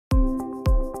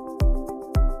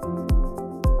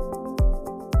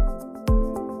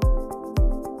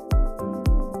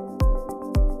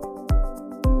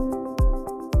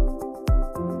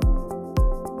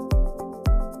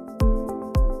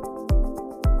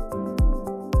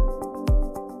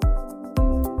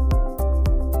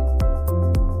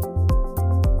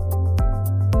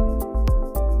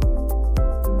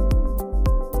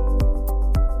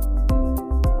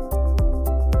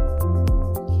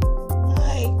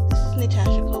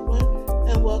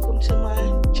welcome to my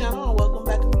channel, and welcome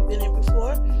back if you've been here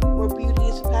before, where beauty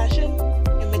is a passion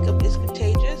and makeup is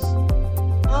contagious.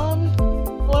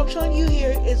 What I'm showing you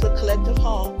here is a collective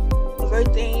haul of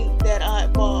everything that I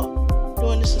bought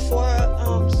during the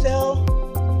Sephora sale,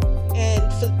 and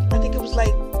I think it was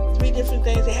like 3 different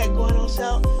things they had going on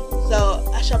sale. So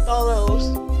I shopped all those.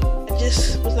 I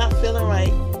just was not feeling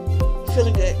right,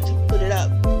 feeling good to put it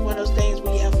up. One of those things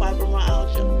when you have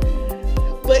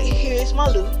fibromyalgia. But here's my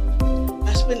loot.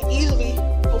 I spent easily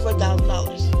over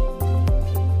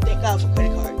 $1,000. Thank God for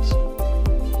credit cards.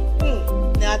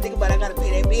 Now I think about it, I gotta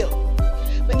pay that bill.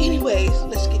 But anyways,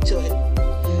 let's get to it.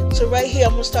 So right here,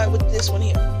 I'm gonna start with this one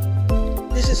here.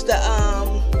 This is the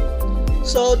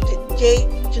Sol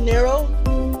de Janeiro,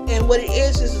 and what it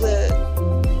is a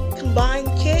combined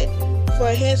kit for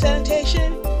hand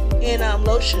sanitation and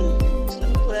lotion. So let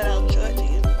me pull that out and show it to you.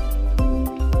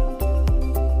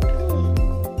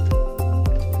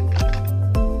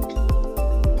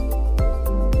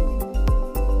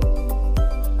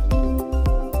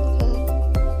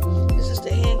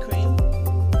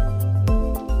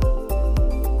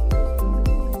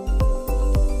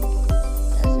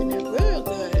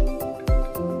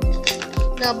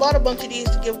 Now I bought a bunch of these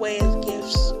to give away as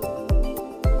gifts,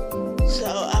 so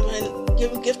I've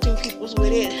been gifting people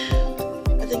with it.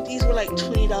 I think these were like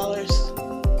 $20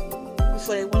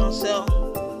 before they went on sale.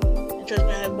 And trust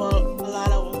me, I bought a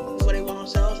lot of them before they went on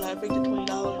sale, so I picked the $20.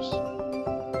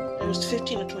 There was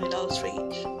 $15 or $20 for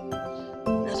each.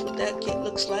 That's what that kit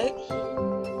looks like.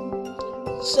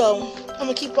 So I'm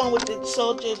gonna keep on with the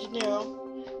Sol de Janeiro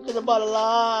because I bought a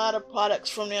lot of products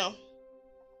from them.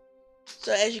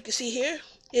 So as you can see here,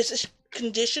 it's a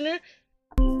conditioner.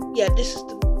 Yeah, this is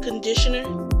the conditioner.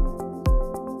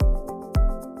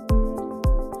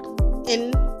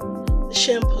 And the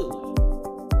shampoo.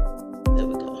 There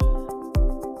we go.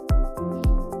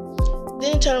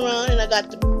 Then turn around and I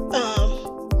got the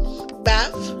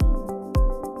bath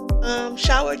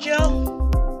shower gel.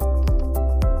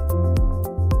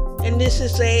 And this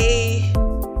is a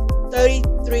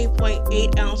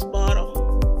 33.8 ounce bottle.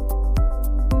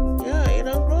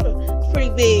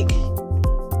 Pretty big.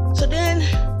 So then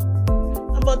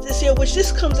I bought this here, which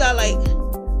this comes out like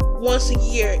once a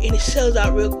year and it sells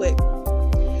out real quick.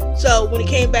 So when it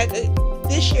came back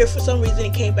this year, for some reason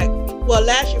it came back, well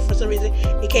last year for some reason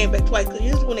it came back twice, because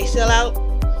usually when they sell out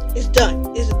it's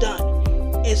done, it's done.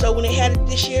 And so when they had it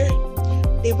this year,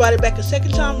 they brought it back a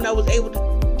second time and I was able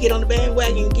to get on the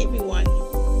bandwagon and get me one.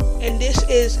 And this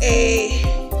is a,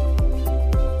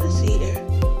 let's see here,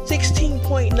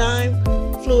 16.9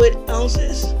 fluid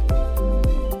ounces.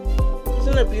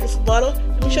 Isn't that a beautiful bottle?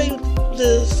 Let me show you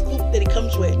the scoop that it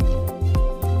comes with.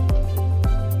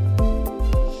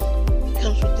 It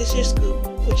comes with this here scoop,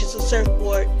 which is a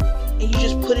surfboard, and you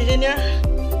just put it in there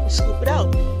and scoop it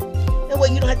out. That way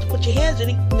you don't have to put your hands in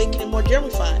it, making it more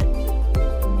germified.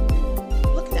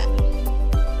 Look at that.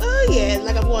 Oh yeah, it's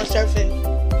like I'm going surfing.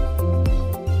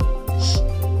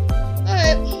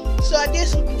 Alright, so I did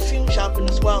some perfume shopping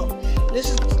as well. This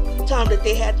is time that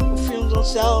they had the perfumes on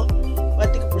sale, I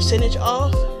think a percentage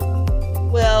off.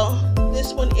 Well,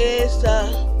 this one is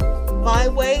My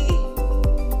Way.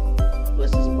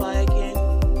 What's this by again?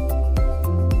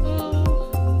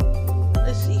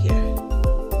 Let's see here.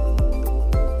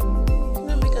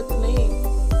 Let me get the name.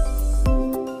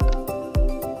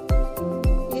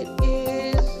 It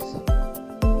is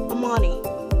Armani,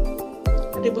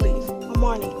 I do believe.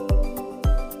 Armani.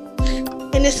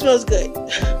 And it smells good.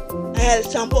 I had a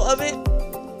sample of it.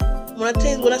 When I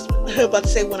tasted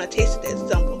that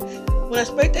sample. When I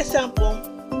sprayed that sample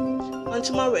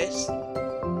onto my wrist, I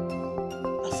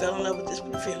fell in love with this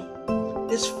perfume.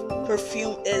 This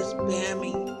perfume is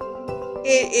bammy.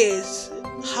 It is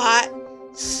hot,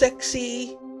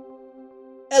 sexy,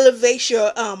 elevates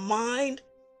your mind.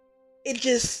 It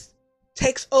just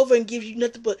takes over and gives you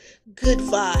nothing but good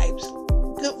vibes.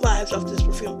 Good vibes off this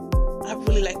perfume. I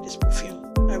really like this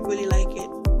perfume. I really like it.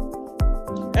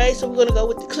 Alright, so we're gonna go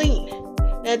with the clean.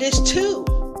 Now this too,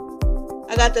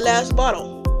 I got the last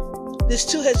bottle. This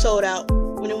too had sold out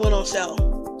when it went on sale.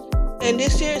 And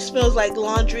this here smells like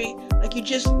laundry, like you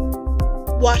just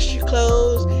washed your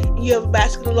clothes and you have a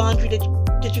basket of laundry that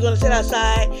you're gonna set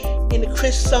outside in the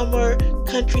crisp summer,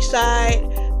 countryside,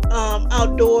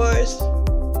 outdoors.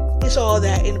 It's all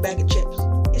that in a bag of chips.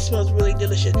 It smells really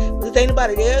delicious. But the thing about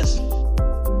it is,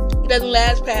 it doesn't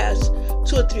last past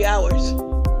 2 or 3 hours.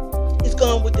 It's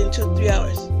gone within 2 or 3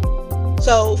 hours.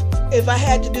 So if I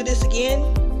had to do this again,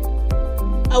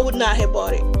 I would not have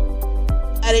bought it.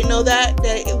 I didn't know that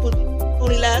it would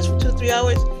only last for 2 or 3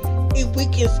 hours. It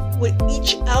weakens with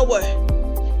each hour.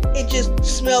 It just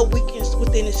smell weakens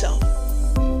within itself.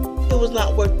 it was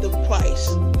not worth the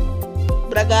price.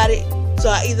 But I got it, so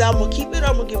either I'm gonna keep it or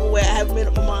I'm gonna give it away. I haven't made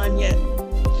up my mind yet.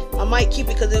 I might keep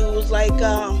it because it was like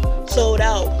sold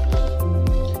out.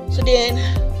 So then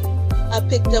I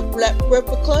picked up Black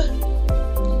Replica,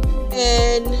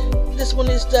 and this one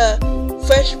is the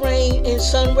Fresh Rain and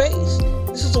Sun Rays.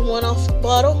 This is a one-off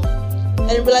bottle. I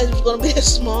didn't realize it was gonna be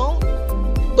this small,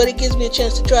 but it gives me a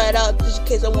chance to try it out just in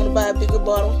case I want to buy a bigger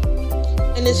bottle.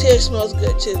 And this here smells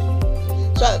good too.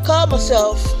 So I called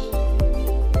myself,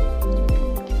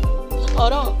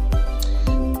 hold on,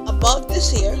 I bought this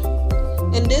here,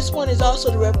 and this one is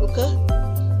also the replica,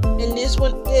 and this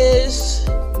one is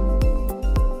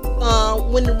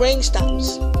When the Rain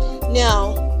Stops.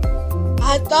 Now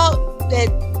I thought that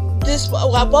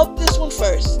I bought this one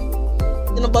first,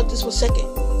 then I bought this one second.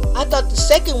 I thought the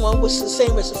second one was the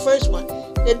same as the first one.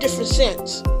 They're different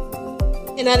scents,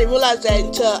 and I didn't realize that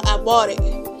until I bought it.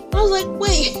 I was like,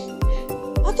 wait,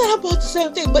 I thought I bought the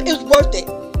same thing, but it was worth it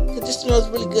because this smells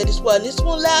really good as well. And this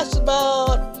one lasts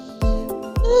about,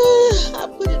 I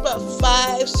put it about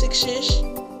 5-6-ish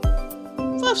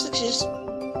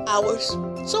hours,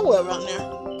 somewhere around there.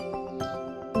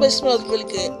 But it smells really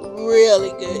good,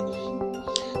 really good.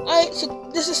 Alright, so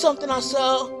this is something I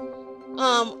saw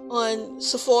on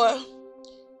Sephora,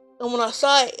 and when I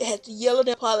saw it, it had the yellow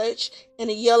nail polish and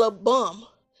a yellow bum,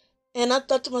 and I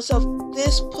thought to myself,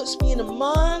 this puts me in the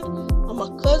mind of my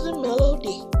cousin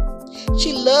Melody.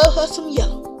 She loved her some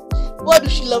yellow. Boy, do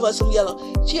she love her some yellow.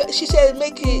 She said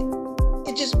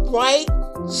it just bright,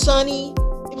 sunny.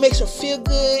 It makes her feel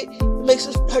good. It makes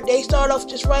her day start off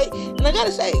just right. And I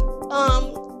gotta say,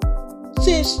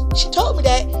 since she told me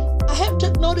that, I have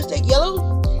took notice that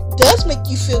yellow does make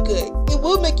you feel good. It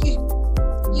will make you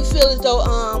feel as though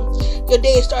your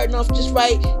day is starting off just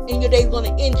right and your day is going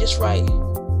to end just right.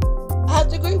 I have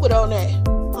to agree with her on that.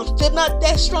 I'm still not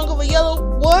that strong of a yellow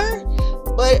word,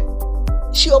 but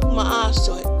she opened my eyes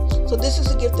to it. So this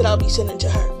is a gift that I'll be sending to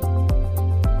her.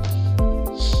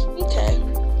 Okay,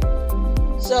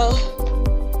 so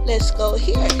let's go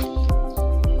here.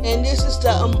 And this is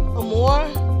the Amore.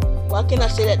 Why can't I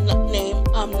say that name?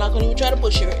 I'm not going to even try to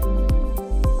butcher it.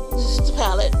 This is the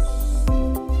palette.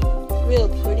 Real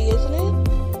pretty, isn't it?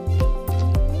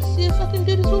 Let's see if I can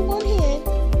do this with one hand.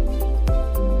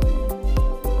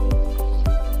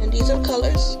 And these are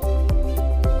colors.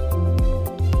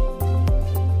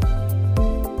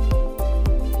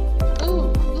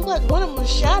 Ooh, looks like one of them is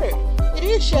shattered. It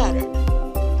is shattered.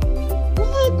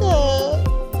 What the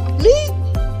bleep?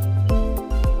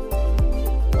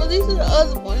 Well, these are the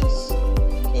other ones.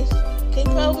 Can't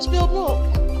try over spilled milk.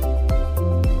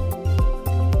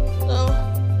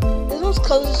 Those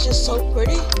colors is just so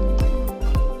pretty.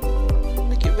 Let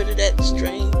me get rid of that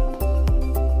string.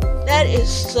 That is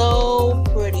so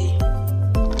pretty.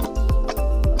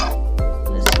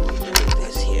 Let's do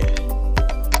this here.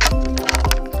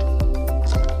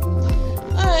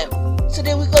 Alright, so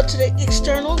then we go to the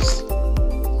externals.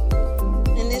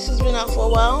 And this has been out for a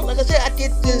while. Like I said, I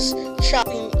did this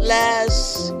shopping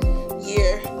last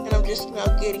year, and I'm just now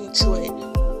getting to it.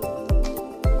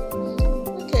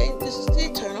 Okay, this is the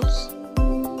Eternals.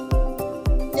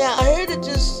 Yeah, I heard it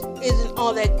just isn't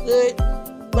all that good,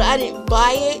 but I didn't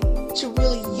buy it to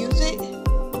really use it.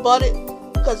 I bought it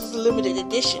because it's a limited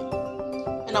edition,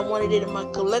 and I wanted it in my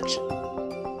collection.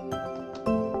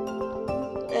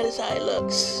 That is how it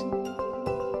looks.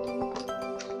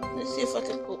 Let's see if I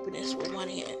can open this with one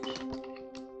hand.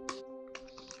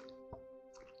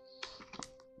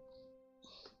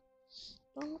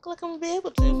 Don't look like I'm gonna be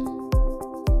able to.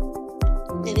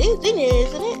 It is in here,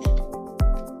 isn't it?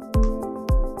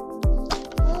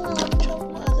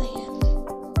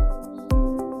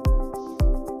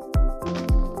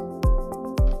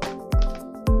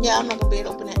 Yeah, I'm not gonna be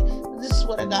able to open it. This is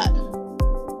what I got.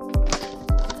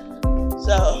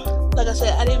 So, like I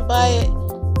said, I didn't buy it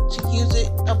to use it.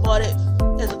 I bought it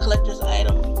as a collector's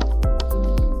item.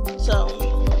 So,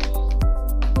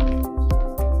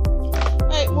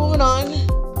 alright, moving on.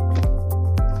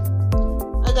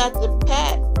 I got the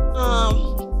Pat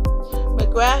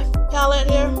McGrath palette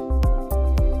here.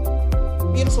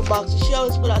 Beautiful boxes. She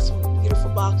always put out some beautiful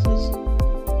boxes.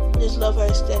 I just love her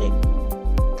aesthetic.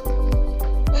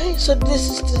 Alright, so this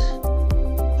is the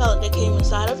palette that came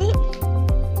inside of it.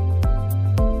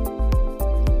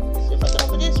 Let's see if I can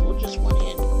open this with just one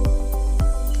hand.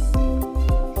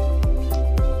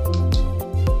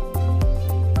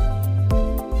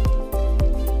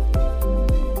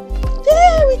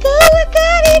 There we go, I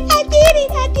got it! I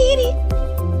did it!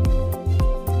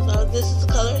 So this is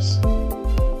the colors.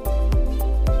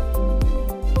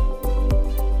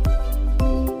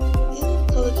 These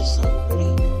colors are so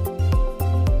pretty.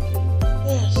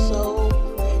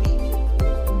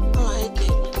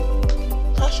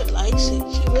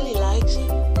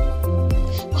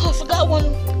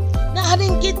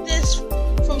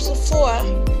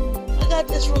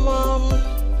 is from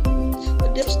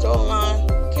a dip store online.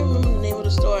 Can't remember the name of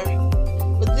the store,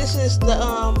 but this is the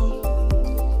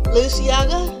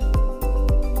Luciaga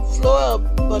Flora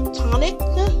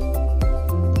Botanica.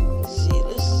 Let's see,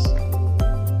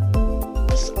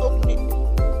 let's open it.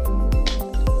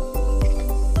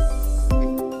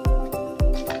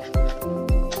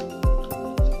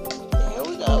 There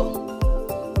we go.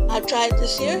 I tried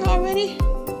this here already,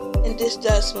 and this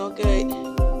does smell good.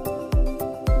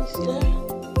 See that?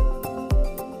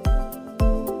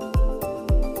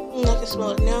 I can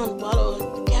smell it now in the bottle.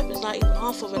 The cap is not even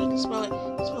off of it. I can smell it.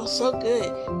 It smells so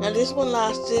good. Now this one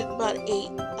lasted about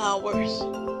 8 hours.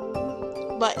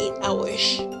 About 8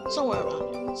 hours. Somewhere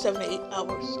around 7 to 8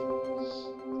 hours.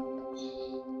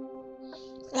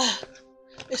 Ah,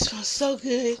 it smells so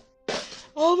good.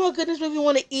 Oh my goodness, make me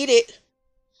want to eat it.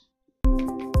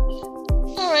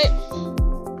 Alright.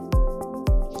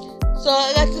 So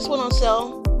I got this one on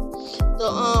sale. The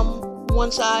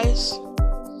one size.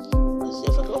 Let's see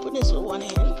if I can open this with one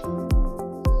hand.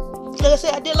 Like I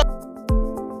said, I did like